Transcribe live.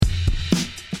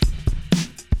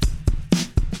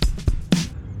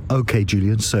Okay,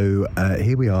 Julian, so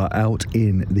here we are out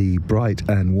in the bright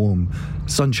and warm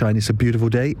sunshine. It's a beautiful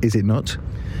day, is it not?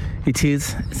 It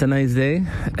is. It's a nice day,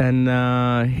 and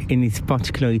in its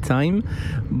particular time.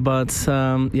 But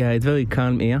it's very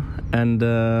calm here, and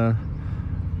I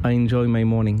enjoy my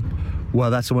morning. Well,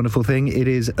 that's a wonderful thing. It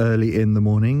is early in the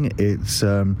morning. It's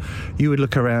you would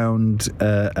look around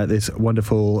at this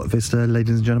wonderful vista,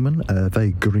 ladies and gentlemen, a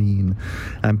very green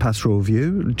and pastoral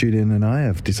view. Julian and I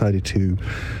have decided to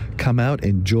come out,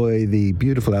 enjoy the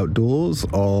beautiful outdoors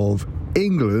of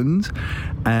England,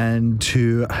 and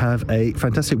to have a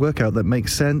fantastic workout that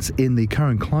makes sense in the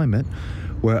current climate,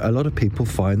 where a lot of people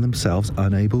find themselves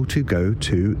unable to go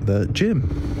to the gym.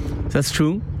 That's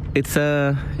true. It's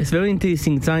a very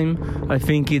interesting time. I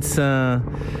think it's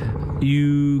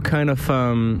you kind of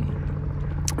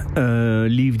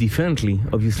live differently.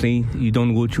 Obviously, you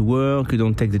don't go to work, you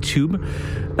don't take the tube.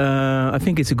 I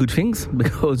think it's a good thing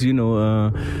because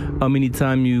how many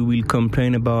times you will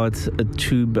complain about a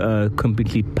tube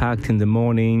completely packed in the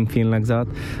morning, feeling like that.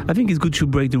 I think it's good to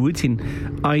break the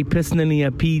routine. I personally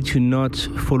happy to not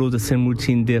follow the same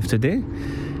routine day after day.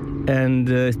 And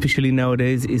especially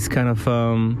nowadays, it's kind of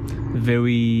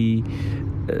very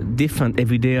different.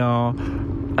 Every day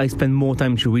I spend more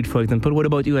time to read, for example. What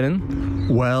about you, Alan?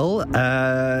 Well,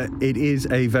 it is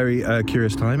a very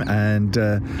curious time, and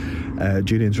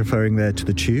Julian's referring there to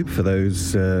the tube. For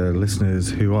those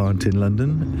listeners who aren't in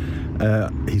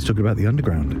London, he's talking about the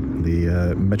Underground,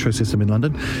 the metro system in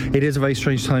London. It is a very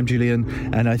strange time, Julian,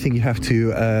 and I think you have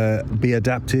to be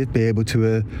adaptive, be able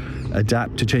to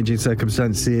adapt to changing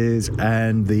circumstances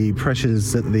and the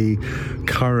pressures that the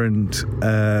current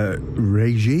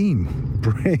regime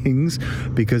brings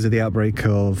because of the outbreak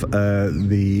of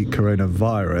the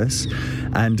coronavirus.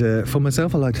 And for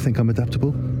myself, I like to think I'm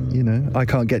adaptable. I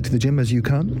can't get to the gym as you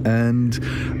can, and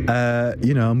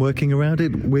I'm working around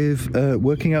it with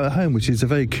working out at home, which is a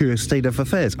very curious state of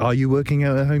affairs. Are you working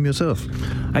out at home yourself?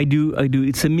 I do.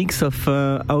 It's a mix of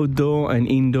outdoor and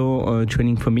indoor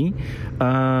training for me.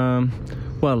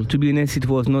 Well, to be honest, it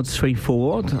was not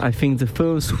straightforward. I think the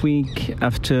first week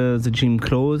after the gym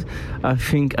closed, I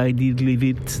think I did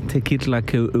take it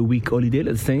like a week holiday,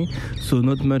 let's say. So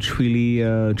not much really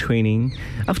training.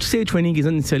 I have to say training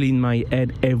isn't necessarily in my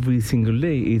head every single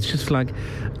day. It's just like,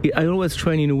 I always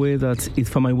train in a way that it's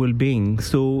for my well-being.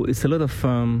 So it's a lot of,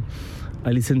 I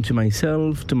listen to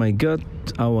myself, to my gut,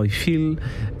 how I feel.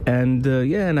 And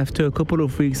and after a couple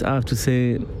of weeks, I have to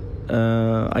say,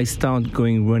 I start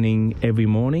going running every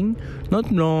morning, not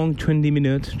long, 20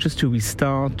 minutes, just to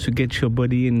restart, to get your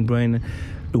body and brain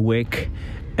awake,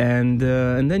 and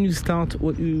then you start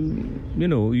what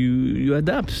you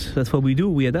adapt. That's what we do.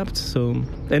 We adapt. So,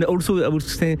 and also I would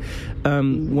say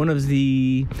one of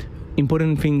the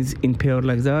important things in period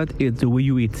like that is the way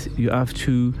you eat. You have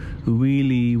to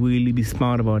really, really be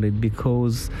smart about it,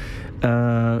 because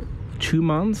 2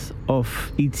 months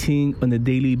of eating on a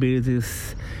daily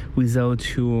basis without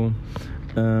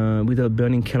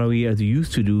burning calorie as you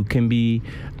used to do can be,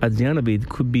 at the end of it,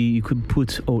 you could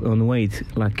put on weight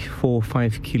like 4 or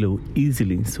 5 kilo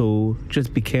easily. So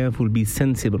just be careful, be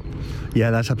sensible.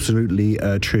 Yeah, that's absolutely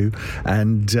true.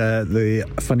 And the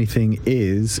funny thing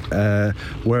is,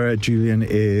 where Julian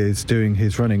is doing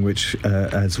his running, which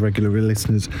as regular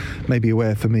listeners may be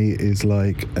aware, for me is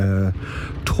like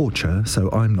torture. So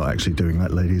I'm not actually doing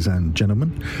that, ladies and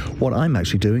gentlemen. What I'm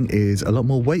actually doing is a lot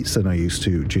more weights than I used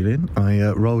to, Julian. I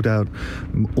rolled out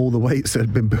all the weights that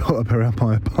had been built up around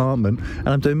my apartment, and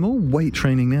I'm doing more weight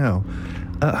training now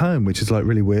at home, which is like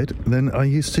really weird, than I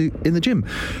used to in the gym.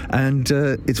 And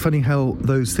it's funny how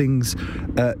those things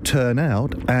turn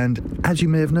out. And as you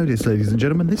may have noticed, ladies and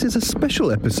gentlemen, this is a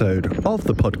special episode of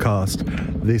the podcast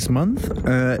this month.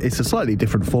 It's a slightly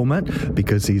different format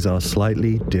because these are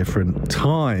slightly different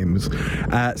times.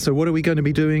 So what are we going to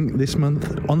be doing this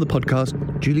month on the podcast?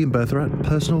 Julian Bertherat,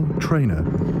 personal trainer.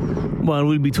 Well,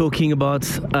 we'll be talking about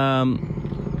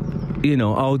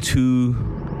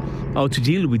how to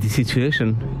deal with the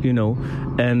situation,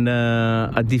 and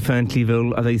at different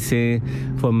level, as I say,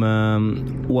 from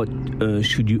what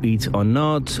should you eat or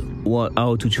not,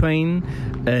 how to train,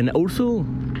 and also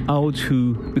how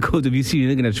to, because obviously you're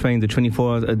not going to train the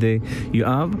 24 hours a day you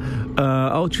have,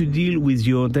 how to deal with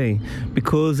your day,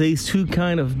 because there's two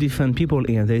kind of different people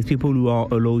here. There's people who are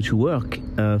allowed to work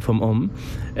from home,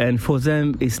 and for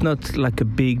them it's not like a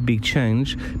big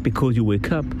change, because you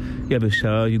wake up, you have a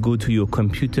shower, you go to your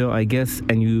computer, I guess,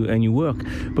 and you work.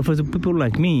 But for the people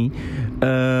like me,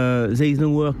 there is no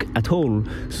work at all.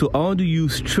 So how do you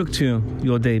structure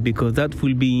your day? Because that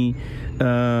will be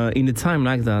in a time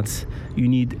like that, you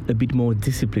need a bit more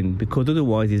discipline, because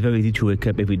otherwise it's very easy to wake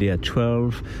up every day at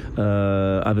 12,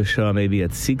 have a shower maybe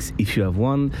at 6 if you have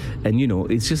one, and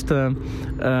it's just we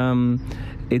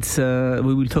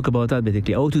will talk about that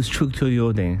basically, how to structure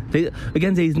your day. There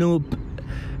is no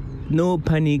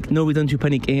panic, no reason to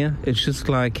panic here. It's just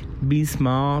like, be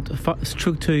smart,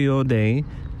 structure your day,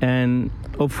 and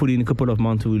hopefully in a couple of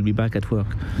months we will be back at work.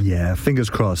 Yeah, fingers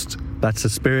crossed. That's the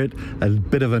spirit, a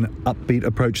bit of an upbeat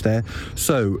approach there.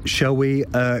 So, shall we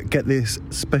get this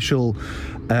special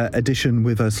edition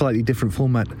with a slightly different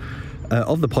format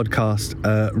of the podcast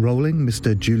rolling?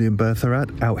 Mr. Julien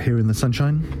Bertherat out here in the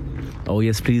sunshine? Oh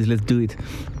yes, please, let's do it.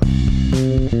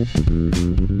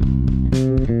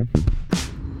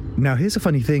 Now, here's a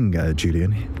funny thing,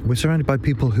 Julien. We're surrounded by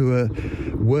people who are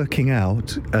working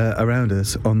out around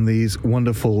us on these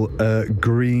wonderful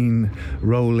green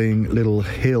rolling little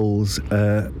hills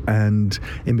and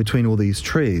in between all these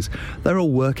trees. They're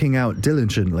all working out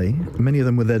diligently, many of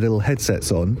them with their little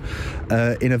headsets on,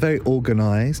 in a very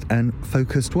organised and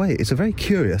focused way. It's a very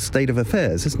curious state of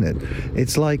affairs, isn't it?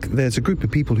 It's like there's a group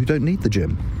of people who don't need the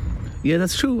gym. Yeah,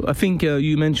 that's true. I think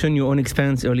you mentioned your own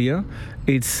experience earlier.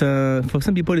 It's for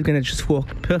some people it's gonna just work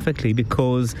perfectly,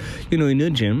 because in a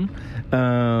gym,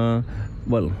 well,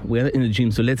 we're in a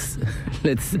gym, so let's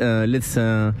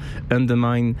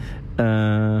undermine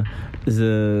the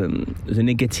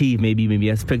negative maybe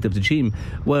aspect of the gym.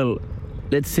 Well,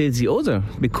 let's say the other,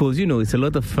 because it's a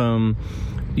lot of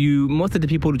most of the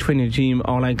people who train in a gym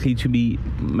are likely to be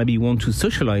maybe want to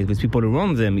socialize with people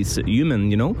around them. It's human,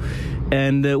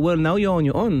 and well, now you're on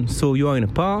your own, so you are in a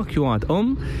park, you are at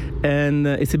home, and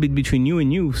it's a bit between you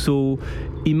and you, so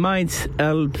it might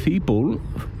help people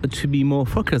to be more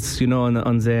focused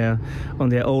on their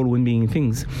own well-being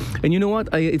things. And you know what,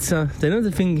 it's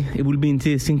another thing it will be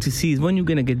interesting to see is when you're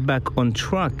gonna get back on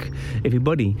track,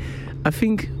 everybody. I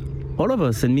think all of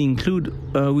us, and me include,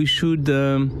 we should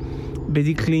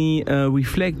basically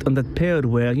reflect on that period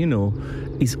where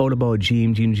it's all about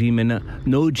gym and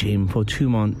no gym for 2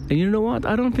 months. And you know what,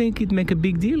 I don't think it make a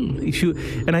big deal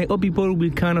and I hope people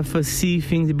will kind of see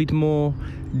things a bit more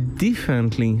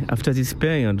differently after this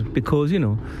period, because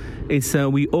it's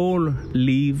we all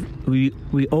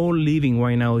living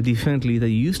right now differently than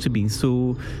it used to be.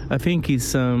 So I think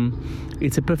it's a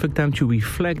perfect time to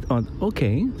reflect on,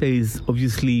 okay, there is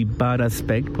obviously bad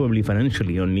aspect, probably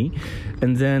financially only,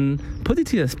 and then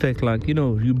positive aspect, like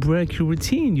you break your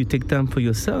routine, you take time for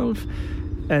yourself,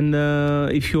 and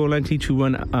if you're likely to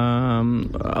run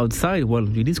outside, well,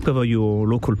 you discover your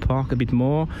local park a bit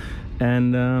more,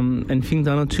 and things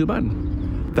are not too bad.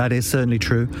 That is certainly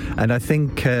true, and I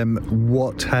think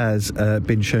what has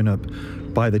been shown up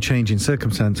by the change in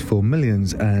circumstance for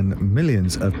millions and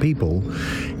millions of people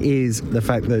is the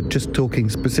fact that, just talking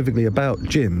specifically about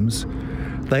gyms,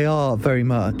 they are very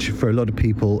much, for a lot of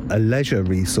people, a leisure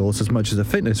resource as much as a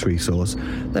fitness resource.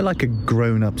 They're like a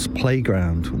grown-up's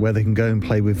playground where they can go and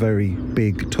play with very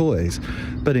big toys.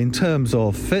 But in terms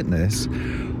of fitness,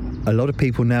 a lot of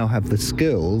people now have the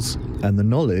skills and the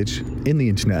knowledge, in the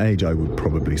internet age I would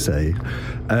probably say,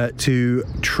 to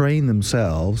train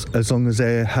themselves as long as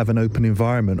they have an open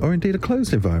environment, or indeed a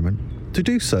closed environment, to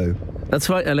do so. That's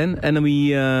right, Alan. And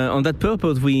we, on that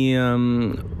purpose, we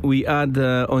add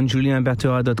on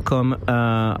julienbertherat.com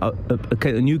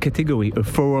a new category, a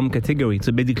forum category.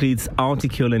 So basically, it's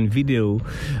article and video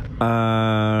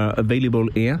available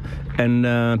here,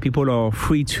 and people are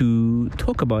free to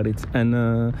talk about it.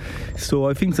 And so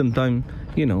I think sometimes,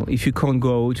 if you can't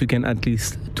go out, you can at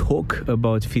least talk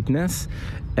about fitness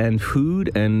and food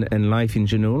and life in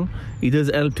general. It does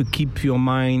help to keep your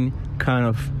mind kind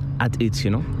of at it,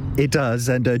 It does,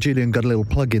 and Julien got a little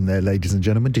plug in there, ladies and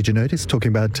gentlemen. Did you notice? Talking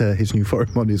about his new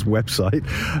forum on his website.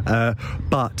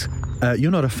 But you're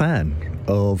not a fan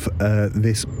of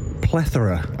this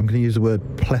plethora. I'm going to use the word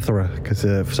plethora because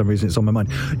for some reason it's on my mind.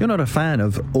 You're not a fan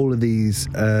of all of these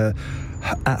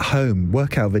at-home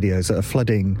workout videos that are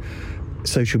flooding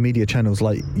social media channels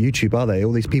like YouTube, are they?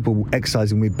 All these people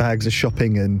exercising with bags of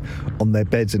shopping and on their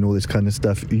beds and all this kind of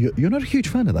stuff. You're not a huge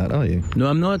fan of that, are you? No,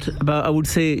 I'm not. But I would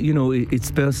say, it's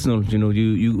personal.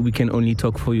 We can only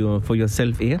talk for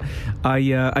yourself here.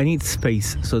 I need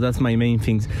space, so that's my main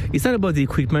thing. It's not about the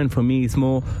equipment for me. It's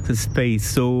more the space.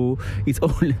 So it's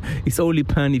all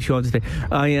depend if you have to stay.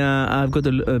 I've got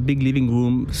a big living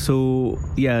room, so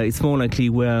yeah, it's more likely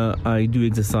where I do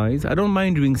exercise. I don't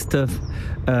mind doing stuff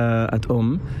at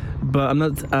home, but I'm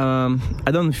not.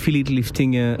 I don't feel it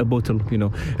lifting a bottle,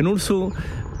 And also,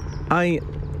 I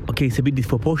okay, it's a bit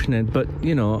disproportionate, but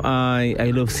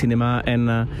I love cinema, and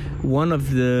one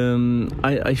of the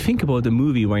I think about the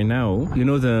movie right now.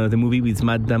 The movie with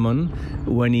Matt Damon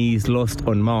when he's lost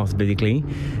on Mars, basically,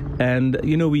 and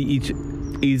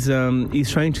he's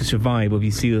trying to survive,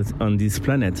 obviously, on this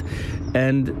planet,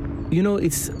 and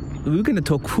we're going to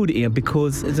talk food here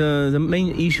because the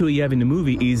main issue you have in the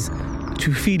movie is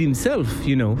to feed himself,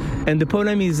 and the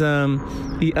problem is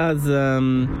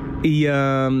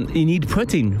he needs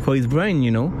protein for his brain,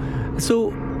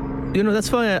 so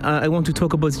that's why I want to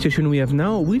talk about the situation we have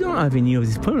now. We don't have any of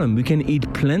this problem. We can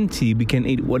eat plenty, we can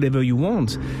eat whatever you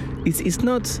want. It's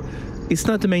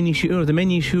not the main issue. The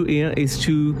main issue here is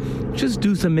to just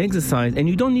do some exercise, and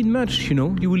you don't need much,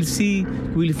 You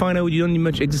will find out you don't need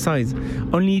much exercise.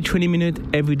 Only 20 minutes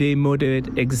every day,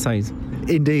 moderate exercise.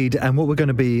 Indeed, and what we're going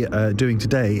to be doing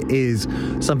today is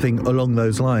something along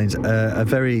those lines, a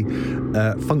very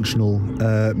functional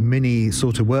mini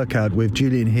sort of workout with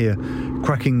Julian here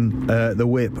cracking the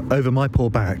whip over my poor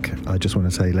back, I just want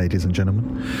to say, ladies and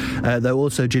gentlemen. Though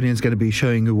also Julian's going to be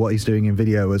showing you what he's doing in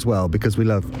video as well, because we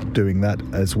love doing that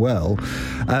as well.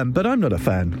 But I'm not a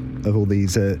fan of all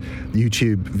these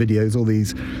YouTube videos, all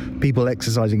these people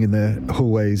exercising in their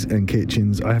hallways and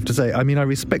kitchens. I have to say, I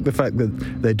respect the fact that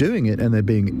they're doing it and they're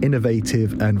being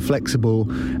innovative and flexible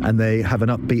and they have an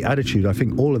upbeat attitude. I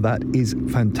think all of that is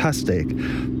fantastic,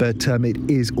 but it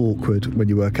is awkward when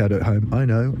you work out at home. I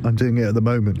know, I'm doing it at the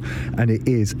moment, and it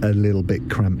is a little bit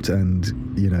cramped, and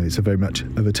it's a very much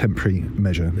of a temporary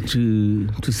measure.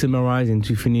 To summarize and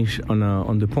to finish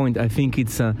on the point, I think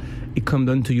it comes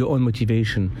down to your own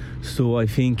motivation. So I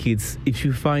think if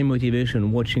you find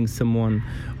motivation watching someone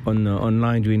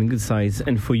online doing exercise,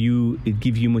 and for you it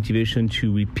gives you motivation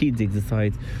to repeat the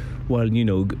exercise, well,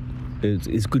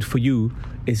 it's good for you.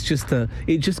 It's just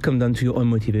it just comes down to your own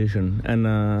motivation, and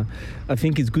I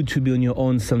think it's good to be on your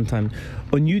own sometimes.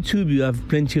 On YouTube, you have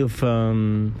plenty of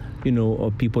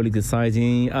of people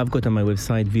exercising. I've got on my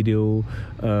website video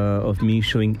of me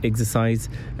showing exercise,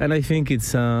 and I think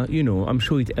it's I'm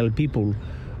sure it helps people,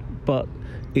 but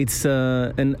it's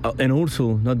and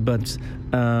also not but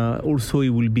also it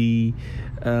will be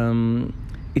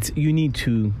it's you need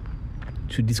to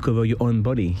discover your own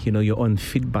body, your own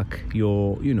feedback.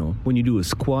 When you do a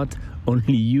squat,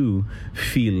 only you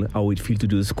feel how it feels to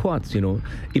do a squat.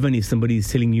 Even if somebody is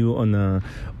telling you on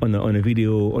a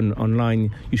video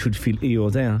online, you should feel here or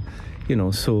there.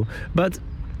 So, but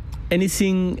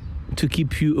anything to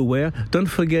keep you aware. Don't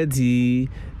forget the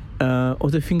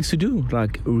other things to do,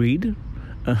 like read.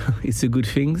 It's a good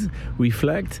thing.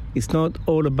 Reflect. It's not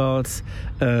all about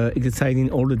exercising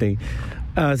all the day.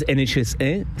 As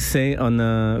NHSA say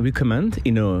recommend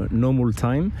in a normal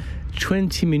time,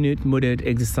 20-minute moderate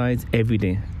exercise every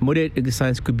day. Moderate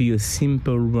exercise could be a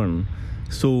simple run.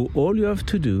 So all you have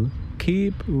to do,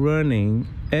 keep running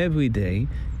every day,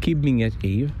 keep being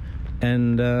active,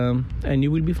 and you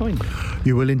will be fine.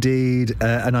 You will indeed,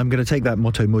 and I'm going to take that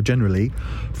motto more generally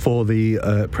for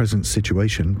the present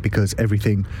situation, because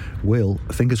everything will,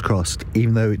 fingers crossed,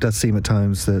 even though it does seem at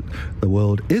times that the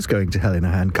world is going to hell in a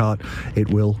handcart, it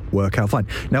will work out fine.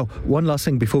 Now, one last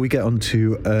thing before we get on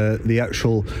to the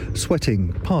actual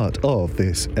sweating part of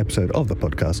this episode of the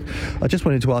podcast, I just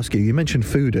wanted to ask you, you mentioned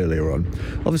food earlier on.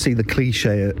 Obviously, the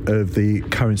cliche of the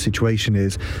current situation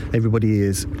is everybody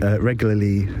is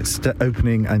regularly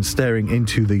opening and staring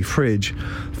into the fridge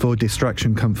for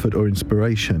distraction, comfort or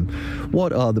inspiration.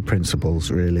 What are the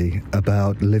principles really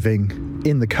about living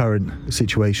in the current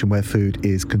situation where food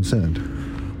is concerned?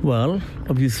 Well,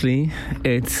 obviously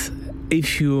it's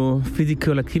if your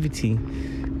physical activity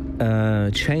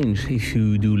change, if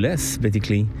you do less,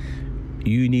 basically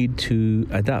you need to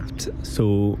adapt.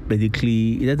 So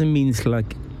basically it doesn't mean it's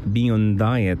like being on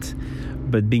diet,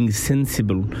 but being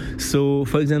sensible. So,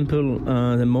 for example,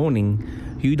 the morning,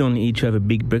 you don't need to have a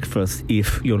big breakfast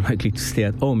if you're likely to stay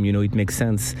at home. It makes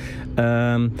sense.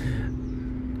 The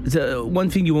one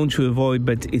thing you want to avoid,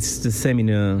 but it's the same in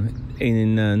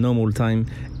a normal time,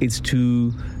 is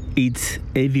to eat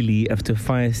heavily after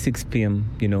 5-6 p.m.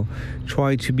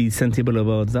 Try to be sensible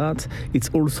about that. It's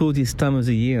also this time of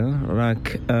the year,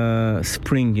 like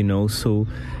spring. So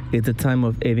it's the time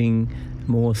of having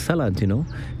more salad.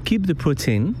 Keep the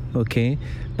protein, okay?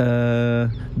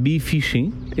 Be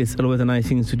fishy. It's always a nice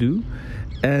thing to do.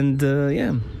 And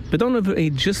but don't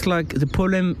overeat. Just like the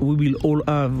problem we will all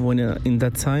have when in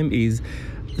that time is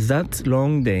that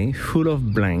long day full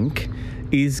of blank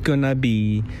is gonna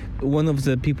be one of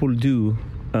the people do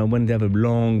when they have a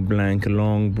long blank, a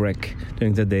long break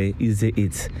during the day is they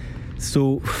eat.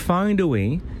 So find a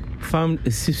way, find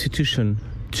a substitution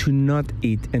to not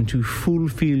eat and to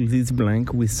fulfill this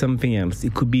blank with something else.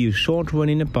 It could be a short run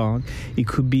in a park, it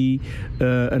could be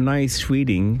a nice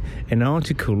reading, an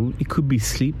article, it could be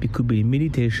sleep, it could be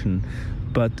meditation.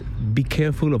 But be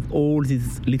careful of all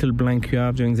these little blanks you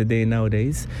have during the day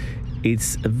nowadays.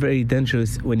 It's very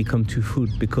dangerous when it comes to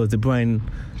food, because the brain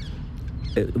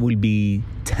will be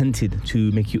tempted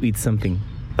to make you eat something.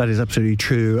 That is absolutely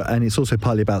true, and it's also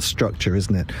partly about structure,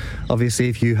 isn't it? Obviously,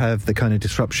 if you have the kind of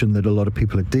disruption that a lot of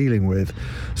people are dealing with,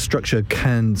 structure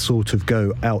can sort of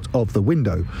go out of the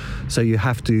window. So you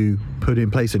have to put in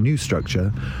place a new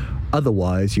structure.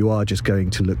 Otherwise, you are just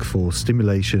going to look for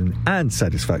stimulation and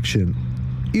satisfaction,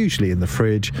 usually in the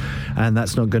fridge, and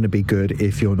that's not going to be good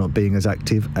if you're not being as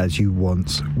active as you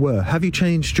once were. Have you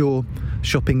changed your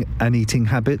shopping and eating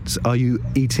habits? Are you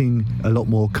eating a lot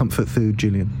more comfort food,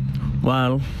 Julian?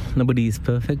 Well, nobody is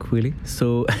perfect, really.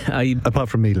 So apart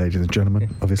from me, ladies and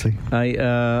gentlemen, obviously.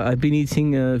 I've been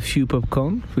eating a few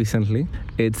popcorn recently.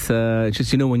 It's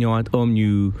just, when you're at home,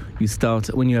 you start,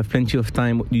 when you have plenty of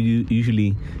time,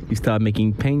 you start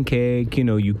making pancake,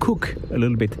 you cook a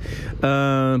little bit.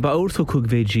 But I also cook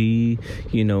veggie,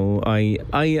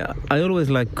 I always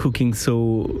like cooking,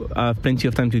 so I have plenty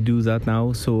of time to do that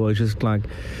now. So I just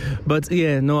but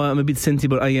yeah, no, I'm a bit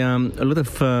sensible. I a lot of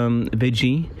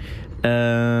veggie,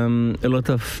 a lot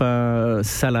of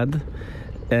salad,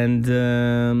 and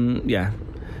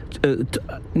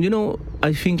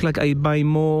I think I buy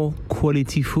more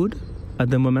quality food at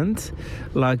the moment.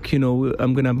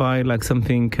 I'm gonna buy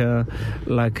something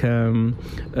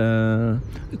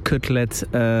cutlet,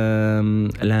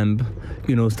 lamb,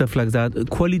 stuff like that,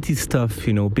 quality stuff,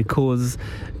 because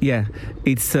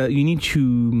it's you need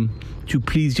to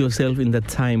please yourself in that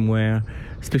time where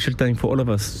special time for all of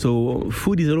us. So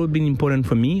food has always been important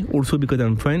for me, also because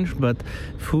I'm French, but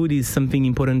food is something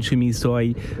important to me. So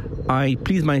I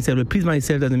please myself. But please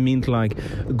myself doesn't mean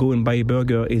go and buy a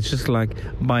burger. It's just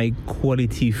buy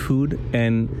quality food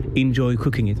and enjoy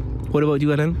cooking it. What about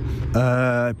you, Alan?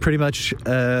 Pretty much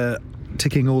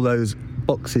ticking all those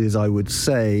boxes, I would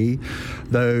say,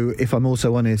 though if I'm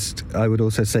also honest, I would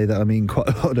also say that I'm eating quite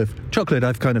a lot of chocolate.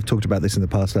 I've kind of talked about this in the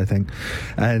past, I think,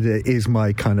 and it is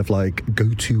my kind of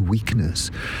go-to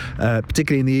weakness,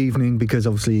 particularly in the evening, because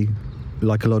obviously,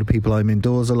 like a lot of people, I'm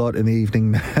indoors a lot in the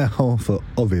evening now for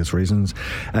obvious reasons,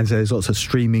 and so there's lots of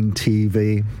streaming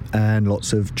TV and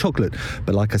lots of chocolate.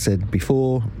 But like I said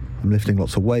before, I'm lifting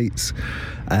lots of weights,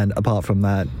 and apart from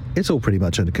that, it's all pretty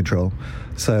much under control.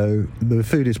 So the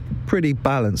food is pretty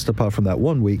balanced apart from that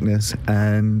one weakness,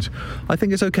 and I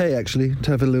think it's okay actually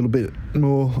to have a little bit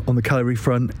more on the calorie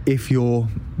front if you're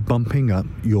bumping up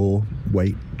your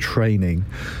weight training.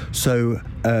 So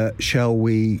shall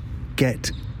we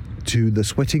get to the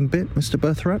sweating bit, Mr.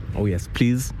 Bertherat? Oh yes,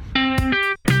 please.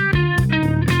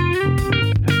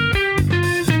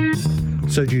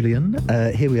 So, Julian,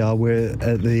 here we are. We're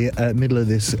at the middle of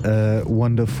this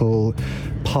wonderful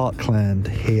parkland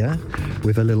here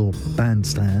with a little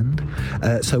bandstand.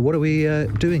 So what are we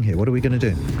doing here? What are we going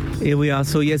to do? Here we are.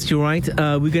 So, yes, you're right.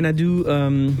 We're going to do...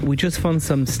 we just found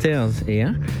some stairs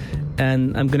here,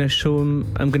 and I'm going to show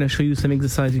you some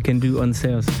exercise you can do on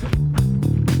stairs.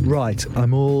 Right.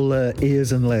 I'm all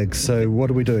ears and legs. So what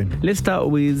are we doing? Let's start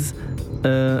with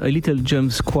a little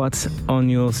jump squat on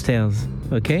your stairs.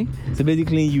 Okay, so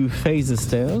basically you face the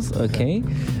stairs. Okay,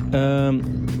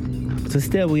 the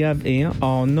stairs we have here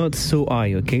are not so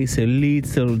high. Okay, so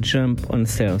little jump on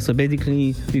stairs. So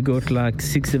basically we got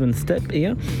 6-7 steps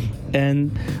here,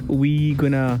 and we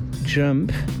gonna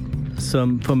jump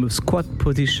from a squat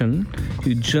position.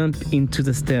 You jump into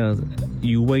the stairs.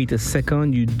 You wait a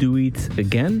second. You do it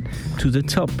again to the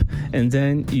top, and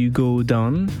then you go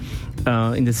down.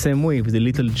 In the same way with a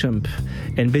little jump,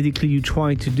 and basically you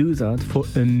try to do that for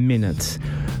a minute.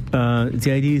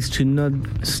 The idea is to not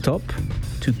stop,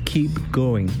 to keep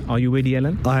going. Are you ready,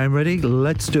 Alan? I am ready.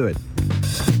 Let's do it.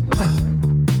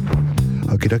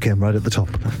 Okay, I'm right at the top.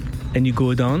 And you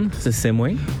go down the same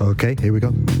way. Okay, here we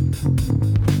go.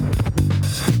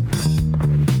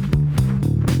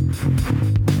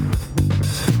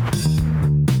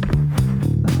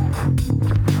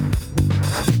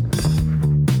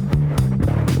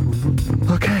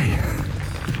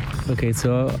 Okay,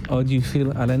 so how do you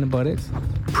feel, Alan, about it?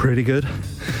 Pretty good.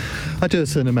 I do a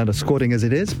certain amount of squatting as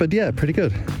it is, but yeah, pretty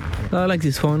good. I like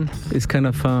this one. It's kind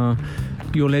of,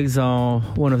 your legs are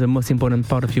one of the most important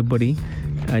part of your body,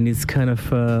 and it's kind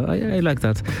of, I like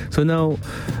that. So now,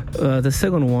 the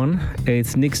second one,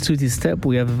 it's next to this step,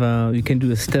 we have, you can do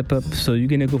a step up. So you're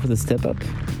gonna go for the step up,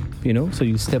 so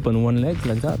you step on one leg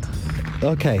like that.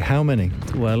 Okay, how many?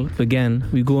 Well, again,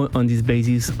 we go on this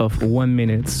basis of 1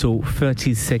 minute. So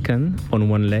 30 seconds on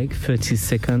one leg, 30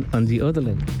 seconds on the other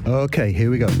leg. Okay,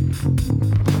 here we go.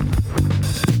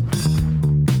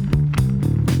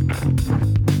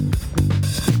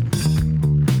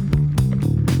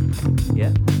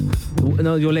 Yeah.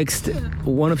 No, your legs.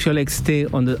 One of your legs stay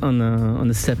on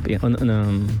the step here, on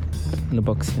the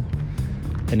box here.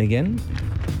 And again.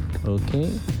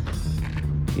 Okay.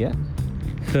 Yeah.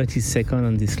 30 seconds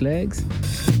on these legs.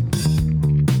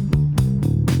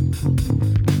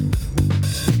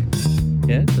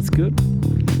 Yeah, that's good.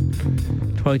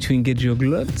 Try to engage your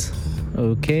glutes.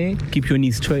 Okay. Keep your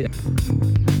knees straight.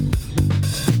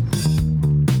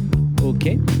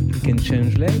 Okay. You can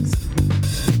change legs.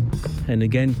 And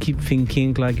again, keep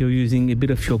thinking like you're using a bit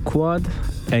of your quad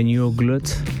and your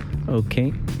glute.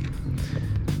 Okay.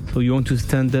 So you want to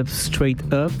stand up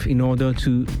straight up in order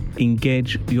to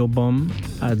engage your bum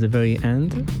at the very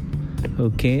end.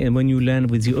 Okay. And when you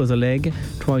land with the other leg,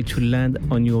 try to land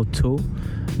on your toe,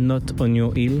 not on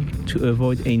your heel, to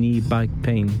avoid any back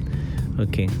pain.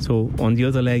 Okay. So on the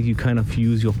other leg, you kind of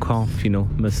use your calf,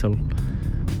 muscle.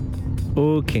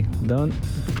 Okay. Done.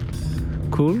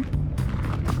 Cool.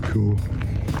 Cool.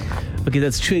 Okay,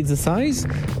 that's 2 exercises.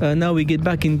 Now we get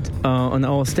back in on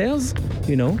our stairs,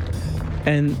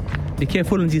 and be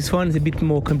careful on this one. It's a bit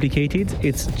more complicated.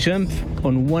 It's jump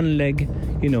on one leg,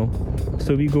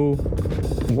 So we go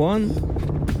 1,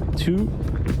 2,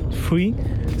 3.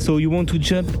 So you want to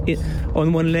jump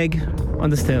on one leg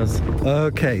on the stairs.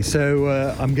 Okay, so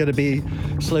I'm going to be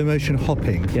slow motion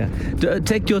hopping. Yeah.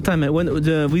 Take your time. With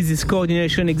this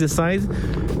coordination exercise,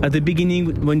 at the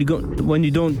beginning, when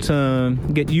you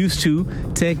don't get used to,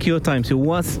 take your time. So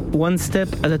one step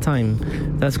at a time.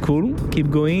 That's cool.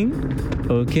 Keep going.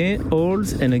 Okay.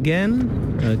 Hold and again.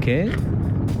 Okay.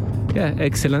 Yeah.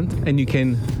 Excellent. And you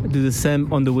can do the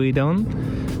same on the way down.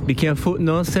 Be careful.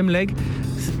 No, same leg.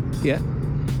 Yeah.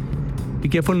 Be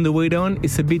careful on the way down.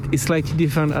 It's slightly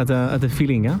different at the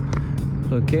feeling. Huh?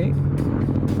 Okay.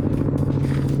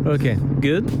 Okay.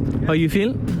 Good. How you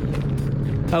feel?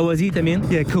 How was it,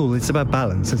 Yeah, cool. It's about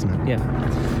balance, isn't it? Yeah.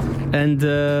 And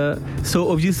so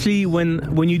obviously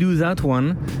when you do that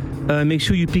one, make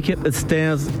sure you pick up the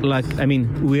stairs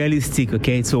realistic,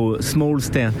 okay? So small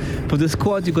stair. For the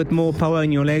squat, you got more power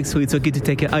in your legs, so it's okay to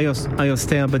take a higher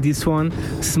stair, but this one,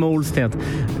 small stair.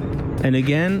 And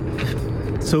again,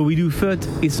 so we do first,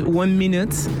 it's 1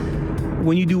 minute.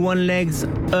 When you do one leg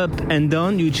up and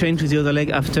down, you change to the other leg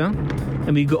after,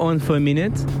 and we go on for a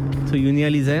minute. So you're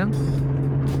nearly there.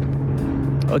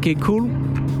 Okay, cool.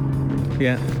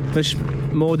 Yeah, much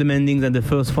more demanding than the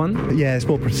first one. Yeah, it's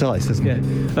more precise, isn't it?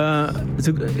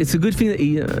 It's a good thing that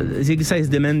the exercise is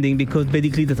demanding, because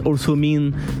basically that also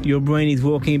means your brain is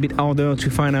working a bit harder to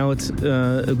find out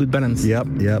a good balance. Yep,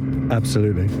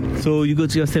 absolutely. So you go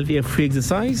to yourself here, free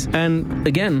exercise, and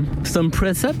again, some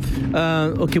press up.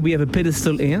 Okay, we have a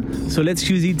pedestal here, so let's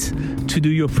use it to do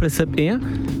your press up here.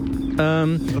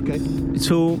 Okay.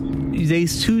 So there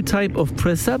is 2 types of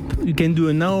press up. You can do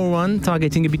a narrow one,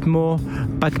 targeting a bit more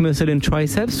back muscle and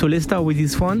triceps. So let's start with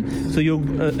this one. So your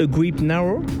grip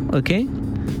narrow, okay?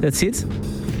 That's it.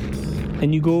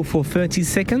 And you go for 30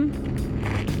 seconds.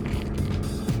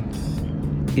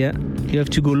 Yeah, you have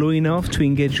to go low enough to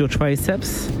engage your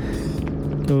triceps.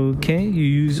 Okay, you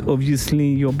use obviously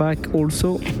your back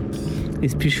also,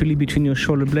 especially between your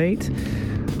shoulder blades.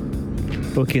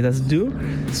 Okay, that's do.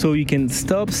 So you can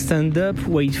stop, stand up,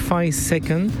 wait 5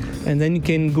 seconds, and then you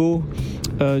can go.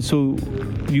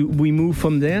 We move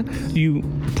from there. You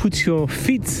put your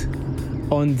feet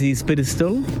on this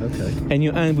pedestal, okay, and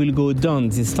your hand will go down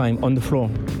this time on the floor.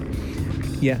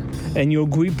 Yeah, and your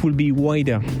grip will be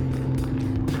wider.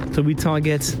 So we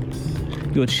target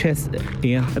your chest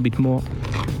here a bit more.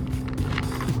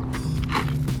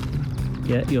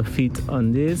 Yeah, your feet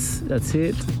on this. That's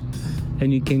it.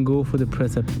 And you can go for the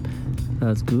press up.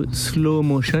 That's good. Slow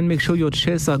motion. Make sure your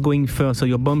chests are going first, so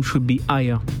your bum should be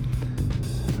higher.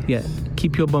 Yeah,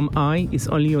 keep your bum high. It's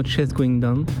only your chest going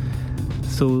down.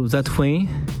 So that way,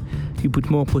 you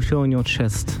put more pressure on your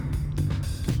chest.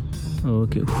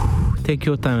 Okay. Take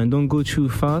your time and don't go too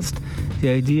fast. The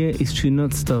idea is to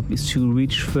not stop. It's to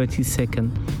reach 30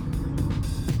 seconds.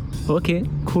 Okay,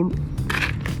 cool.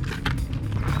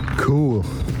 Cool.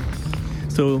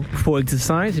 So for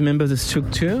exercise, remember the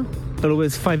structure.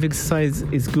 Always 5 exercises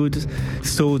is good.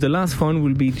 So the last one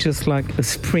will be just like a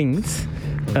sprint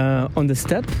on the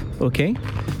step. Okay.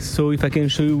 So if I can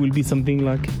show you, will be something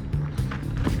like.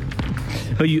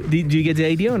 Oh, did you get the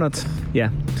idea or not? Yeah,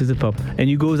 to the top. And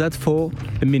you go that for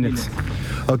a minute.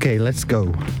 Okay, let's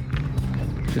go.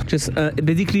 Just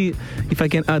basically, if I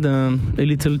can add a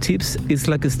little tips, it's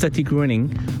like a static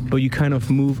running, but you kind of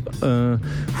move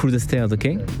through the stairs,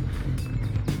 okay?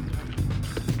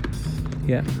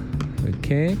 Yeah,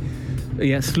 okay.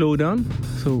 Yeah, slow down.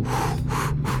 So,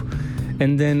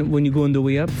 and then when you go on the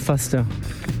way up, faster.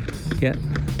 Yeah.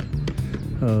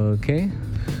 Okay.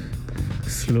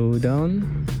 Slow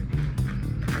down.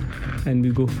 And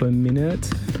we go for a minute.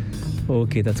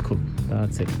 Okay, that's cool.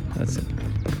 That's it.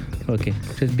 Okay,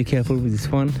 just be careful with this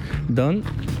one. Done?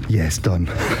 Yes, done.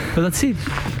 But that's it.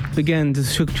 Again, the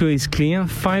structure is clear.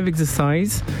 5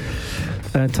 exercises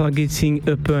targeting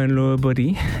upper and lower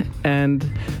body, and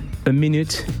a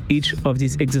minute each of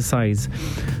these exercises.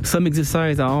 Some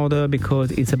exercises are harder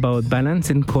because it's about balance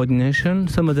and coordination.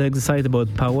 Some other exercises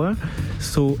about power,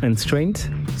 and strength.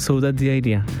 So that's the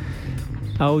idea.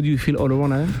 How do you feel all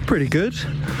around, Alain? Pretty good.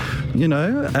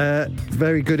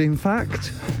 Very good in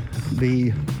fact.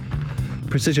 The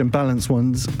precision balance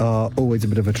ones are always a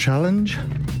bit of a challenge.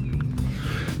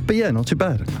 But yeah, not too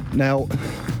bad. Now,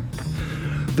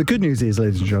 the good news is,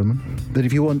 ladies and gentlemen, that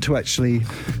if you want to actually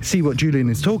see what Julian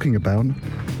is talking about,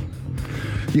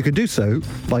 you can do so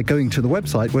by going to the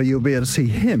website where you'll be able to see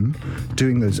him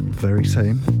doing those very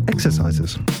same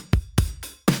exercises.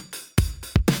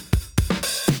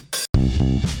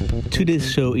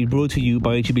 Today's show is brought to you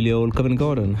by Jubilee Covent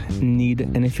Garden. Need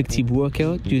an effective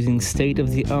workout using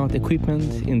state-of-the-art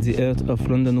equipment in the heart of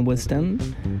London West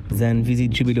End? Then visit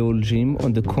Jubilee Gym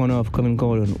on the corner of Covent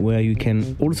Garden, where you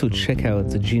can also check out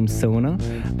the gym sauna,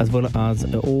 as well as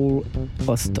a whole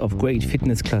host of great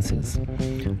fitness classes.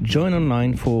 Join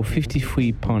online for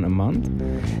 £53 a month,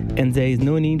 and there is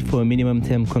no need for a minimum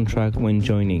term contract when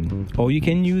joining, or you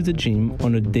can use the gym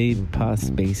on a day pass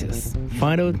basis.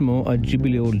 Find out more at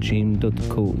jubileegym.co.uk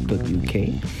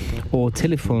or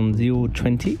telephone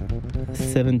 020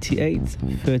 78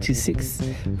 36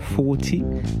 40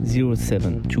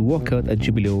 07 to work out at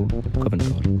Jubilee Covent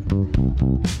Garden.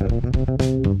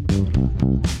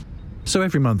 So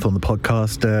every month on the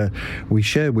podcast, we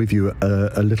share with you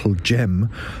a little gem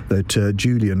that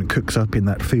Julian cooks up in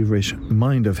that feverish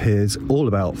mind of his, all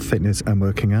about fitness and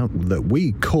working out, that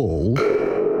we call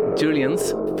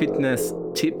Julian's Fitness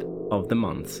Tip of the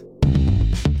Month.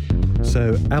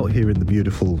 So out here in the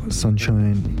beautiful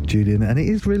sunshine, Julian, and it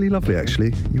is really lovely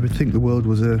actually. You would think the world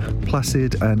was a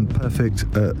placid and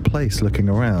perfect place looking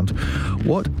around.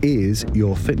 What is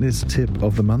your fitness tip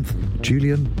of the month,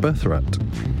 Julian Bertherat?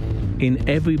 In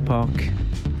every park,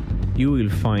 you will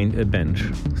find a bench.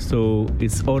 So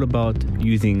it's all about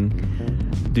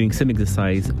doing some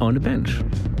exercise on a bench.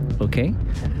 Okay?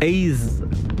 Is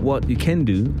what you can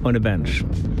do on a bench.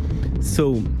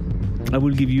 So I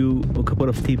will give you a couple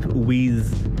of tips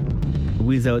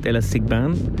without elastic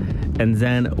band and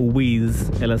then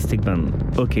with elastic band.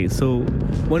 Okay, so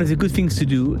one of the good things to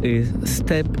do is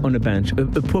step on a bench,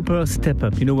 a proper step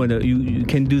up. You know, when you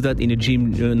can do that in a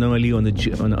gym normally on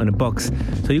a box.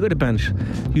 So you got a bench,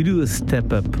 you do a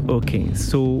step up. Okay,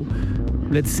 so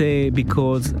let's say,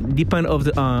 because depend of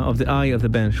the eye of the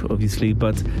bench obviously,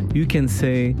 but you can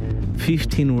say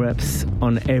 15 reps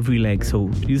on every leg. So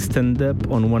you stand up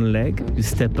on one leg, you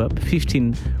step up,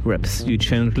 15 reps, you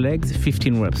change legs,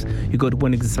 15 reps. You got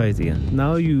one exercise here.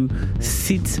 Now you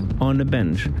sit on a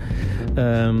bench,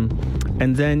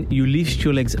 and then you lift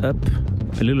your legs up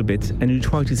a little bit and you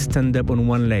try to stand up on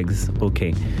one leg.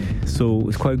 Okay, so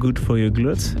it's quite good for your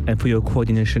glutes and for your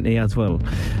coordination here as well.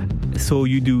 So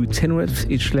you do 10 reps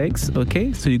each legs.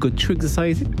 Okay, so you got 2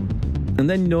 exercises. And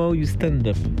then you stand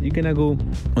up. You're gonna go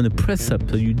on a press up.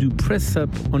 So you do press up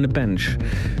on a bench.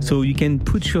 So you can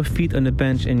put your feet on the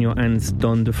bench and your hands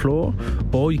down the floor,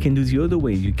 or you can do the other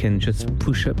way. You can just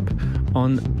push up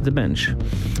on the bench.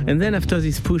 And then after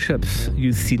these push-ups,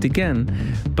 you sit again,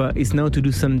 but it's now to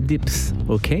do some dips.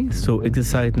 Okay, so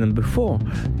exercise number 4,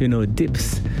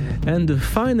 dips. And the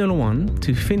final one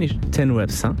to finish 10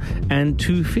 reps, and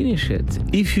to finish it,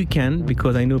 if you can,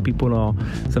 because I know people are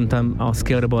sometimes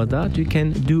scared about that, you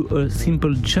can do a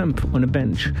simple jump on a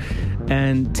bench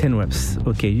and 10 reps.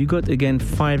 Okay, you got again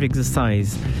 5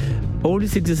 exercises. All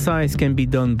this exercise can be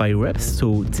done by reps,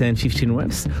 so 10, 15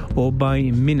 reps, or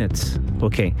by minutes.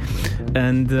 Okay,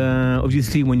 and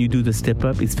obviously when you do the step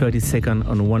up, it's 30 seconds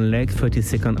on one leg, 30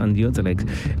 seconds on the other leg,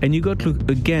 and you got to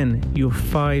look again your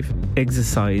 5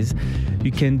 exercise.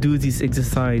 You can do this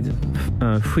exercise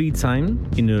 3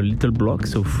 times in a little block,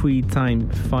 so 3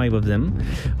 times 5 of them.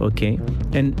 Okay,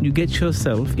 and you get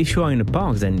yourself, if you are in a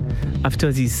park, then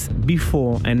after this,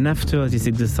 before and after this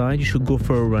exercise, you should go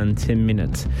for a run 10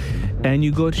 minutes. And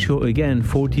you got your, again,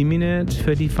 40 minutes,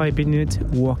 35 minutes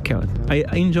workout. I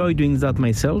enjoy doing that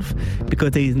myself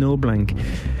because there is no blank.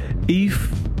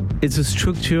 if it's a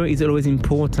structure is always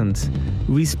important.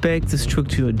 Respect the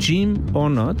structure, gym or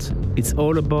not. It's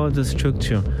all about the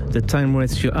structure, the time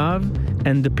rest you have,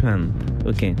 and the plan.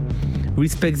 Okay,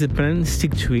 respect the plan,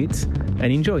 stick to it,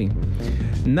 and enjoy.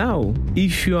 Now,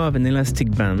 if you have an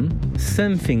elastic band,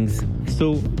 same things.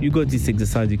 So you got this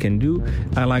exercise you can do.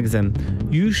 I like them.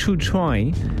 You should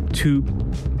try to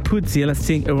put the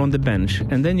elastic around the bench,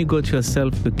 and then you got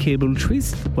yourself a cable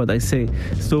twist, what I say.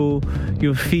 So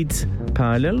your feet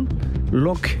parallel,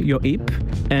 lock your hip,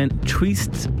 and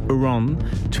twist around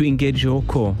to engage your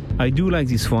core. I do like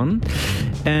this one.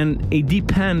 And it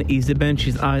depends if the bench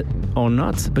is high or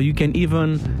not, but you can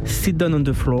even sit down on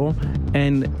the floor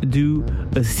and do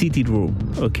a seated row.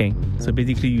 Okay, so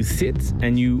basically you sit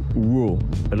and you row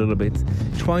a little bit.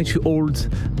 Try to hold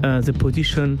the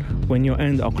position when your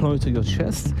hands are close to your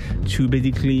chest to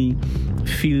basically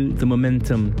feel the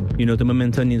momentum. You know, the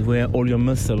momentum is where all your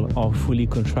muscles are fully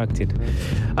contracted.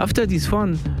 After this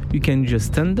one, you can just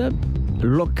stand up,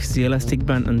 lock the elastic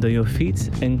band under your feet,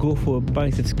 and go for a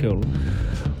biceps curl.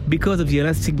 Because of the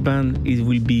elastic band, it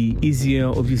will be easier,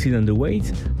 obviously, than the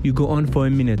weight. You go on for a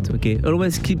minute, okay?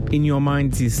 Always keep in your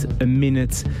mind this a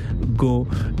minute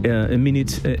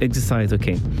exercise,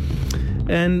 okay?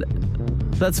 And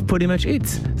that's pretty much it.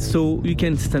 So you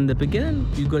can stand up again.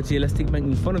 You got the elastic band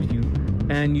in front of you,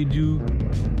 and you do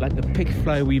like a pec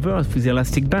fly reverse with the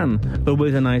elastic band.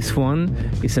 Always a nice one.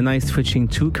 It's a nice stretching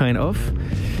too, kind of.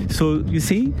 So you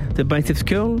see the biceps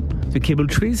curl, the cable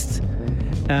twist,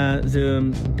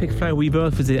 the pec fly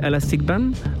reverse with the elastic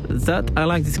band. That I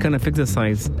like this kind of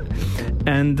exercise,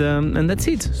 and that's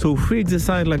it. So free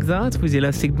exercise like that with the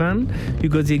elastic band. You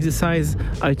got the exercise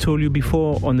I told you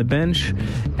before on the bench,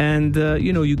 and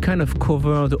you kind of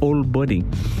cover the whole body.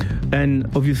 And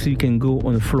obviously you can go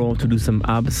on the floor to do some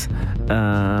abs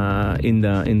in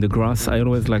the grass. I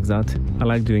always like that. I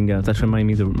like doing that. That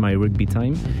reminds me of my rugby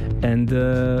time. And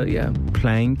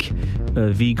plank,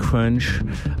 V crunch,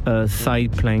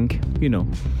 side plank.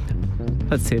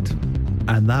 That's it.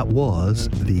 And that was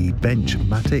the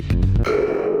Benchmatic.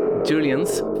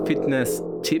 Julian's fitness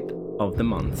tip of the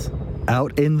month.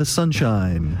 Out in the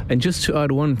sunshine. And just to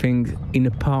add one thing, in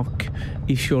a park,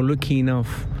 if you're lucky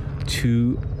enough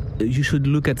you should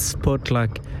look at spot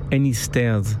like any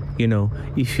stairs.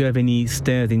 If you have any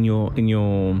stairs in your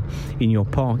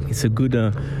park, it's a good.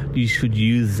 You should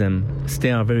use them.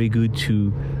 Stairs are very good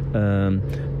to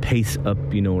pace up.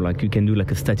 Like you can do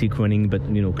like a static running, but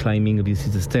climbing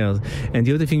obviously the stairs. And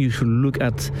the other thing you should look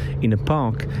at in a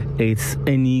park, it's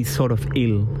any sort of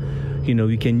hill.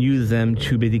 You can use them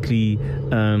to basically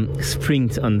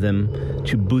sprint on them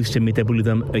to boost your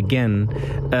metabolism again.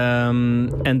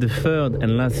 And the third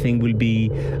and last thing will be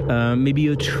maybe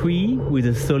a tree with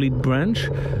a solid branch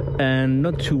and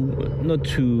not too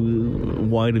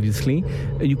wide, obviously.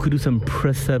 You could do some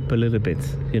press up a little bit,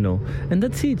 and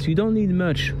that's it. You don't need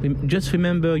much. Just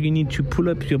remember, you need to pull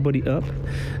up your body up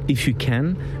if you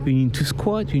can. You need to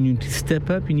squat. You need to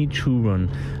step up. You need to run.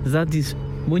 That is.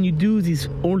 When you do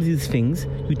all these things,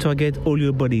 you target all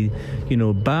your body,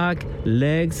 back,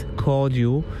 legs,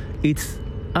 cardio. It's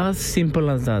as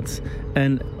simple as that.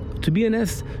 And to be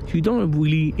honest, you don't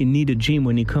really need a gym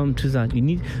when it comes to that.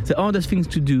 The hardest things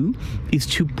to do is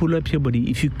to pull up your body.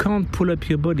 If you can't pull up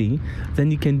your body,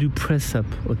 then you can do press up.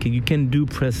 Okay, you can do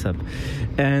press up,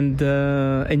 and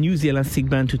use the elastic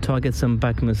band to target some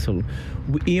back muscle.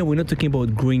 Here we're not talking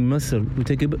about growing muscle. We're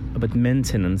talking about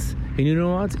maintenance. And you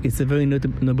know what? It's a very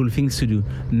noble thing to do.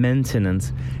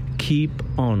 Maintenance. Keep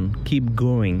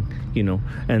going,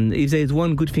 And if there is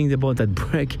one good thing about that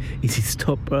break, is it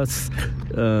stops us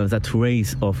that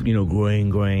race of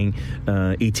growing,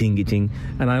 eating,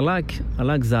 and I like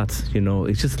that.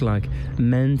 It's just like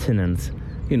maintenance.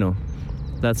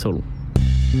 That's all.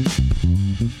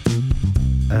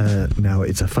 Now,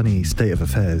 it's a funny state of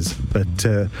affairs, but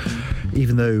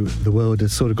even though the world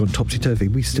has sort of gone topsy-turvy,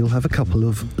 we still have a couple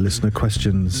of listener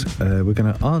questions we're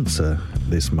going to answer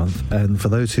this month. And for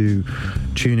those who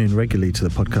tune in regularly to the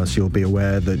podcast, you'll be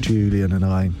aware that Julian and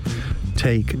I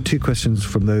take 2 questions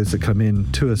from those that come in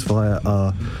to us via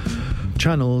our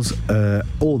channels,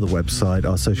 or the website,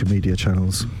 our social media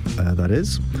channels, that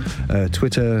is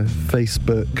Twitter,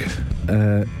 Facebook,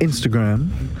 Instagram,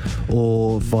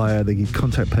 or via the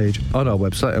contact page on our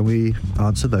website, and we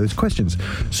answer those questions.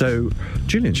 So,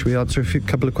 Julian, should we answer a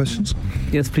couple of questions?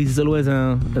 Yes, please. It's always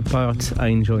a part I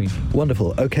enjoy.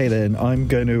 Wonderful. Okay, then I'm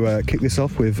going to kick this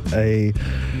off with a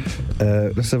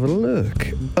Let's have a look.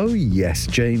 Oh yes,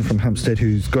 Jane from Hampstead,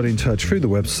 who's got in touch through the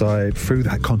website, through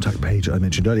that contact page I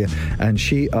mentioned earlier, and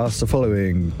she asked the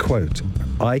following, quote,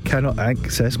 "I cannot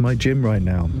access my gym right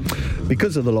now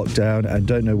because of the lockdown and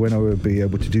don't know when I will be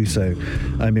able to do so.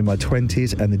 I'm in my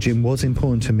 20s and the gym was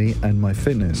important to me and my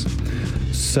fitness.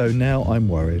 So now I'm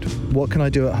worried. What can I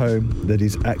do at home that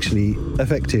is actually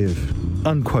effective?"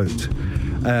 Unquote.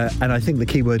 And I think the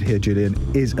key word here, Julian,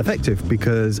 is effective,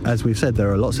 because as we've said,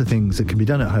 there are lots of things that can be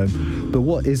done at home. But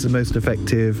what is the most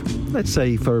effective, let's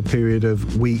say, for a period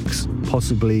of weeks,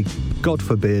 possibly, God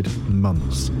forbid,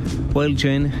 months? Well,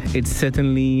 Jane, it's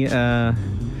certainly a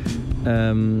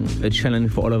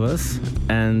challenge for all of us,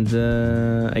 and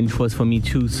it was for me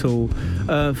too. So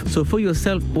for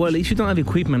yourself, well, if you don't have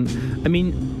equipment, I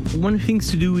mean, one thing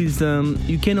to do is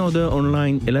you can order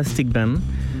online elastic band.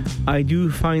 I do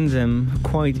find them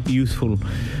quite useful.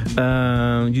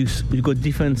 You got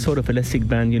different sort of elastic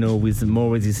band, with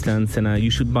more resistance, and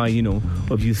you should buy,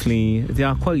 obviously they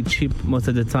are quite cheap most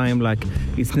of the time. Like,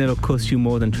 it's never cost you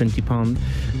more than £20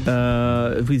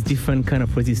 with different kind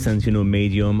of resistance,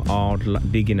 medium, hard,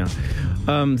 beginner.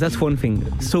 That's one thing.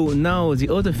 So now the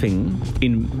other thing,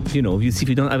 obviously if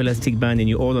you don't have elastic band and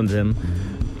you order them,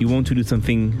 you want to do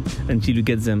something until you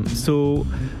get them. So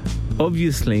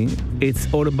obviously, it's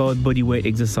all about bodyweight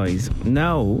exercise.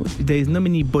 Now, there is not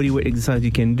many bodyweight exercise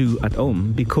you can do at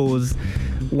home, because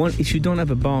if you don't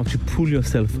have a bar to pull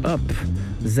yourself up,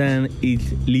 then it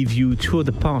leaves you two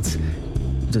other parts: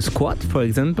 the squat, for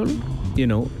example,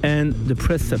 and the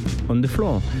press up on the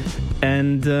floor.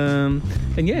 And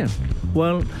yeah,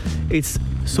 well, it's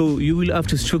so you will have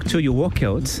to structure your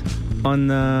workouts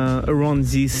on around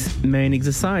this main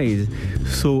exercise.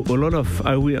 So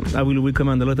I will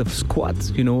recommend a lot of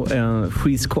squats,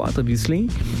 free squat. Obviously,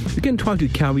 you can try to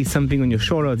carry something on your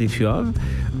shoulders if you have,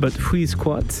 but free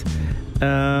squats.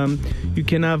 You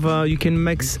can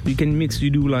mix. You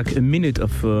do like a minute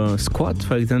of squat,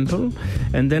 for example,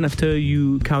 and then after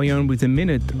you carry on with a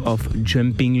minute of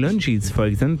jumping lunges, for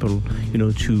example,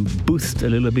 to boost a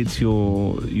little bit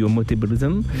your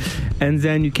metabolism, and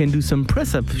then you can do some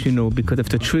press up, because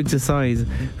after true exercise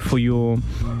for your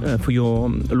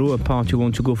lower part, you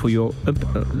want to go for your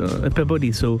upper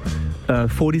body. So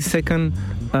 40-second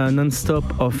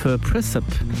non-stop of press up,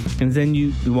 and then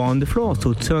you are on the floor.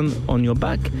 So turn on your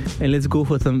back and let's go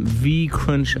for some V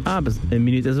crunch abs, a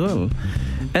minute as well.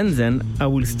 And then I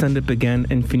will stand up again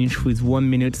and finish with 1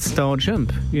 minute star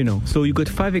jump, So you got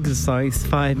 5 exercises,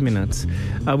 5 minutes.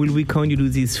 I will recommend you do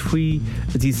this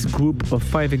group of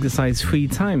 5 exercises 3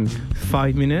 times.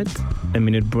 5 minutes, a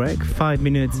minute break, 5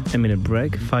 minutes, a minute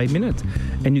break, 5 minutes.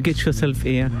 And you get yourself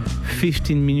a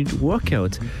 15-minute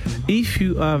workout. If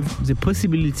you have the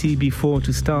possibility before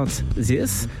to start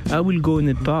this, I will go in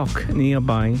a park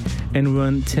nearby and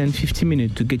run 10-15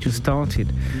 minutes to get you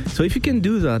started. So if you can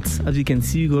do that, as you can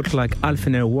see, you got like half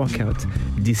an hour workout,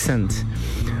 decent.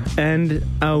 And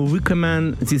I'll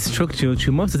recommend this structure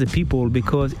to most of the people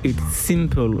because it's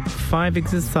simple. 5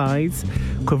 exercises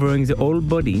covering the whole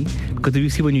body, because you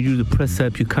see when you do the press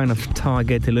up, you kind of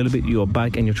target a little bit your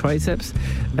back and your triceps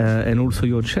and also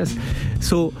your chest.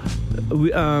 So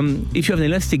if you have an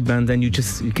elastic band, then you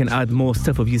can add more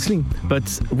stuff, obviously.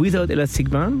 But without elastic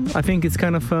band, I think it's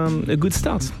kind of a good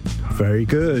start. Very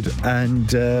good.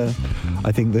 And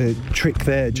I think the trick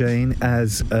there, Jane,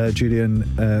 as Julian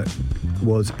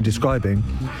was describing,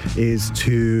 is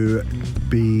to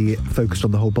be focused on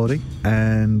the whole body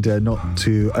and not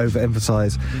to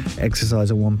overemphasize exercise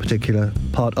on one particular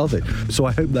part of it. So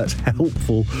I hope that's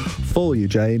helpful for you,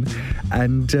 Jane,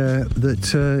 and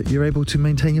that you're able to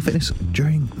maintain your fitness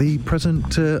during the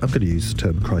present, I'm going to use the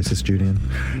term crisis, Julian,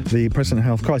 the present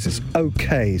health crisis.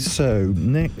 Okay, so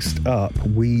next up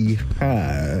we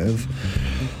have,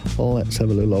 let's have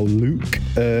a little old Luke.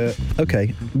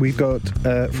 Okay, we've got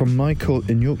from Michael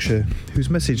in Yorkshire, who's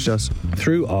messaged us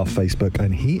through our Facebook,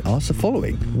 and he asks the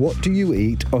following: what do you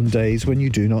eat on days when you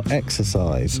do not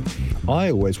exercise?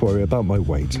 I always worry about my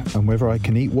weight and whether I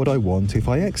can eat what I want if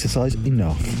I exercise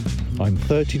enough. I'm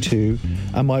 32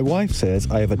 and my wife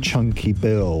says I have a chunky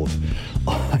build.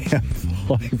 I am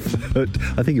 5 foot.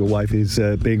 I think your wife is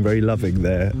being very loving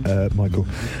there, Michael.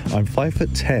 I'm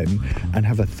 5'10" and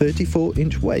have a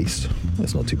 34-inch waist.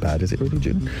 That's not too bad, is it, really,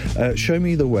 Jim? Show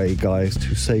me the way, guys,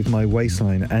 to save my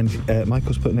waistline. And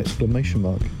Michael's put an exclamation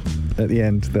mark at the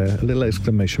end there, a little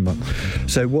exclamation mark.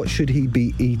 So what should he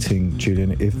be eating,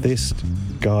 Julian, if this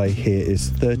guy here is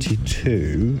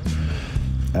 32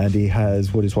 and he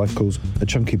has what his wife calls a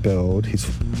chunky build? He's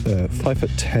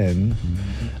 5'10",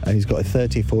 and he's got a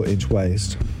 34-inch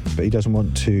waist, but he doesn't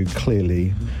want to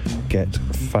clearly get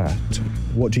fat.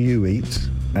 What do you eat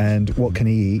and what can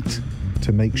he eat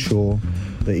to make sure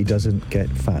that he doesn't get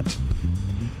fat?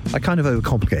 I kind of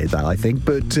overcomplicated that, I think,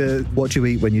 but what do you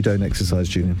eat when you don't exercise,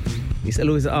 Julian? It's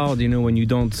always hard, when you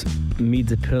don't meet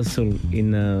the person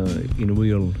in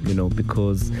real,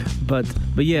 but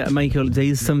yeah, Michael, there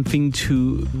is something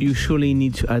you surely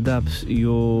need to adapt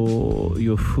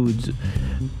your food,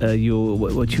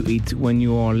 what you eat when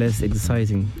you are less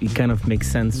exercising. It kind of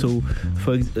makes sense. So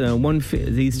for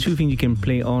there's two things you can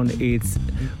play on. It's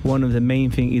one of the main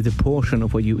thing is the portion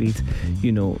of what you eat.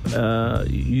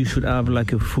 You should have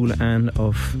like a full hand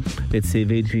of, let's say,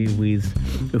 veggie with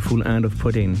a full hand of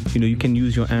protein. You can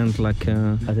use your hand like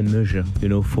as a measure,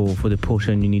 for the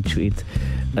portion you need to eat.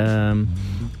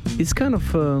 It's kind of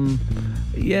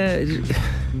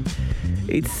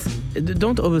it's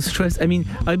don't overstress.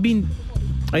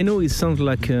 I know it sounds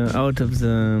like out of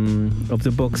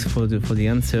the box for the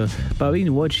answer, but I've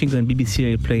been watching on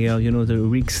BBC iPlayer, the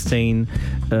Rick Stein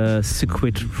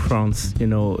Secret France,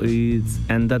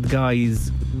 and that guy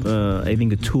is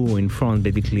having a tour in France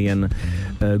basically, and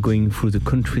going through the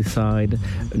countryside,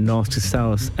 north to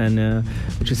south, and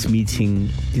just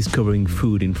discovering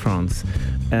food in France.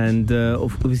 And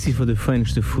obviously for the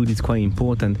French, the food is quite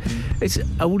important.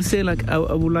 I would say, like, I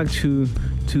would like to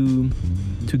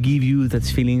give you that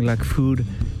feeling like food,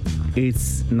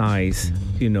 it's nice,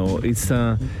 it's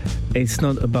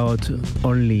not about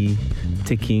only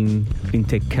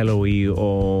intake calorie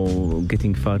or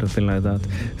getting fat or something like that.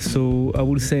 So I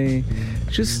would say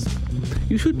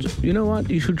you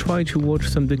should try to watch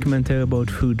some documentary about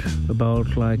food,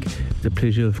 about like the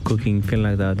pleasure of cooking, thing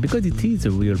like that, because it is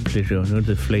a real pleasure,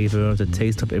 the flavor, the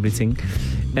taste of everything.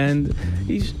 And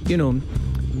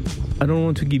I don't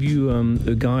want to give you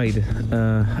a guide.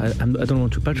 I don't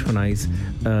want to patronize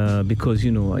because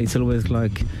it's always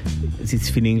like this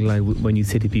feeling like when you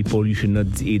say to people you should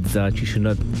not eat that, you should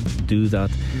not do that.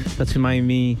 That reminds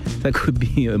me, that could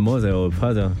be a mother or a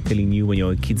father telling you when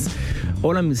you're kids.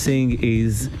 All I'm saying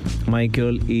is,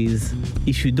 Michael, is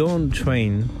if you don't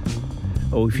train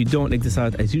or if you don't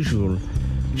exercise as usual,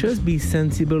 just be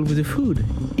sensible with the food.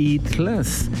 Eat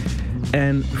less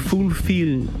and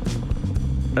fulfill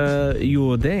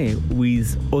your day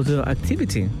with other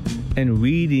activity and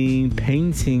reading,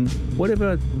 painting,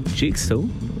 whatever, jigsaw,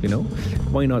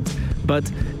 why not?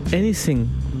 But anything,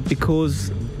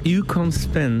 because you can't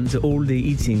spend the whole day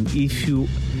eating if you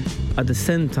at the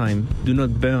same time do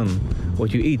not burn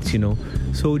what you eat,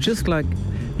 So just like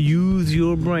use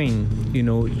your brain,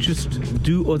 just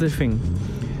do other thing.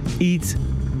 Eat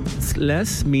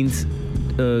less means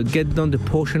get down the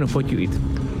portion of what you eat.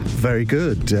 Very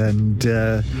good. And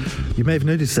you may have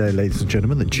noticed there, ladies and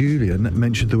gentlemen, that Julian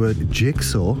mentioned the word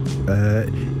jigsaw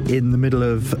in the middle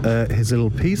of his little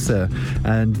piece there.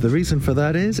 And the reason for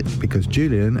that is because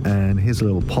Julian, and here's a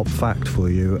little pop fact for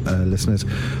you, listeners,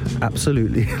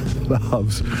 absolutely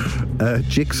loves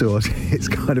jigsaws. It's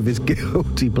kind of his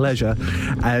guilty pleasure.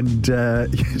 And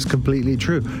it's completely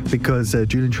true, because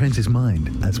Julian trains his mind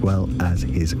as well as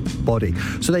his body.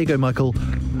 So there you go, Michael.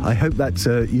 I hope that's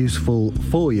useful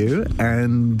for you.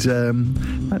 And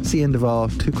that's the end of our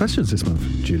 2 questions this month,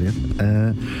 Julian.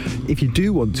 If you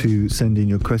do want to send in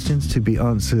your questions to be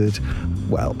answered,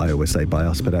 well, I always say by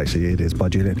us, but actually it is by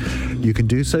Julian, you can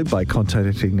do so by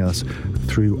contacting us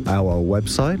through our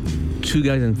website,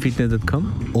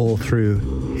 twoguysanfitness.com, or through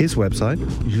his website,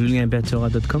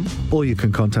 julienbertora.com, or you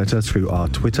can contact us through our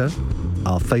Twitter,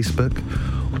 our Facebook,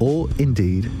 or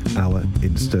indeed our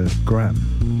Instagram.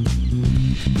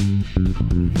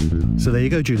 So there you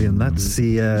go, Julian. That's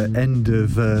the end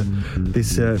of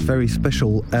this very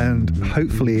special and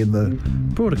hopefully, in the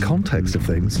broader context of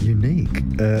things, unique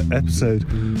episode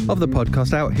of the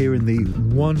podcast out here in the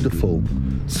wonderful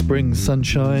spring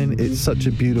sunshine. It's such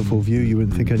a beautiful view, you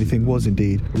wouldn't think anything was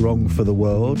indeed wrong for the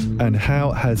world. And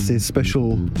how has this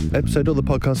special episode of the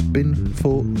podcast been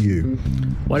for you?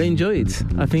 Well, I enjoy it.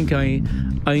 I think I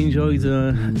enjoy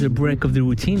the break of the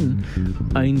routine.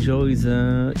 I enjoy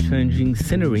the changing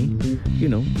scenery.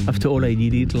 After all, I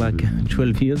did it like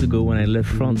 12 years ago when I left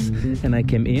France and I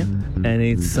came here. And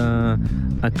it's I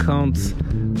can't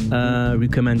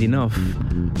recommend enough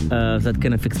that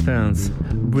kind of experience.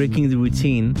 Breaking the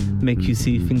routine make you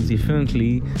see things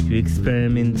differently. You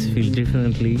experiment, feel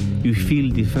differently. You feel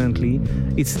differently.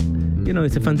 It's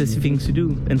it's a fantastic thing to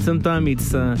do. And sometimes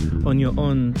it's on your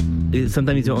own.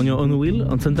 sometimes you're on your own will,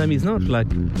 and sometimes it's not.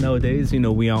 Like nowadays,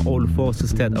 we are all forced to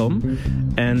stay at home,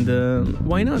 and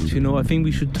why not? I think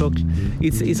we should talk.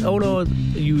 It's all about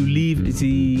you live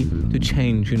the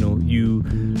change. You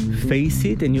face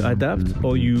it and you adapt,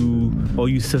 or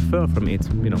you suffer from it.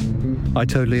 I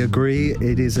totally agree.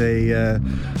 It is a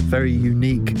very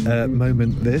unique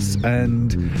moment, this,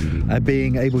 and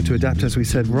being able to adapt, as we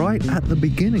said right at the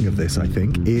beginning of this, I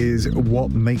think, is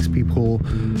what makes people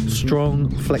strong,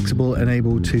 flexible, and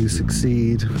able to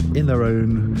succeed in their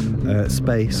own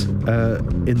space,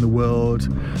 in the world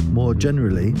more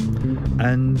generally.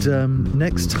 And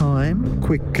next time,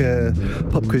 quick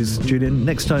pop quiz, Julian,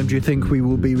 next time do you think we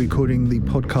will be recording the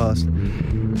podcast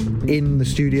in the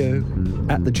studio,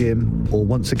 at the gym, or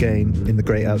once again in the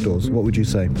great outdoors? What would you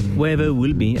say? Wherever it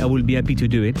will be, I will be happy to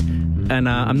do it. And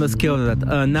I'm not scared of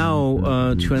that.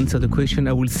 Now, to answer the question,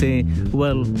 I will say,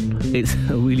 well, it's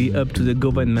really up to the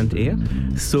government here.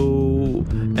 So,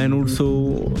 and also,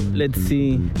 let's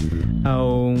see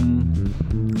how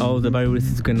the virus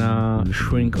is gonna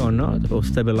shrink or not, or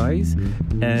stabilize.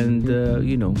 And,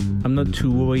 I'm not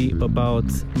too worried about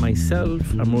myself.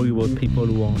 I'm worried about people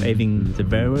who are having the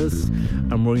virus.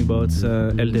 I'm worried about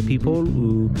elder people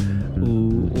who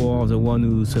are the one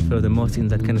who suffer the most in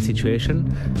that kind of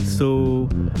situation. So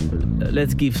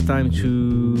let's give time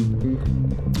to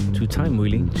time,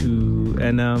 really,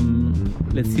 and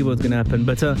let's see what's gonna happen.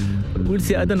 But we'll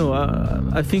see. I don't know.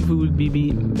 I think we will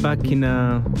be back in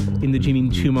the gym in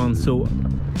 2 months. So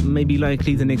maybe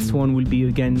likely the next one will be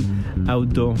again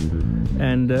outdoor.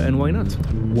 And why not?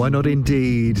 Why not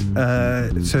indeed?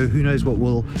 So who knows what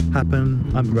will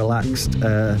happen? I'm relaxed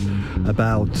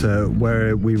about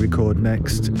where we record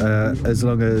next, as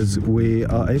long as we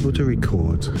are able to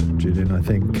record. Julian, I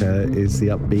think, is the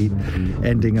upbeat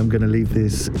ending I'm going to leave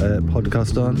this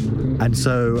podcast on. And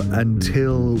so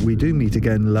until we do meet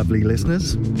again, lovely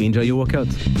listeners, enjoy your workout.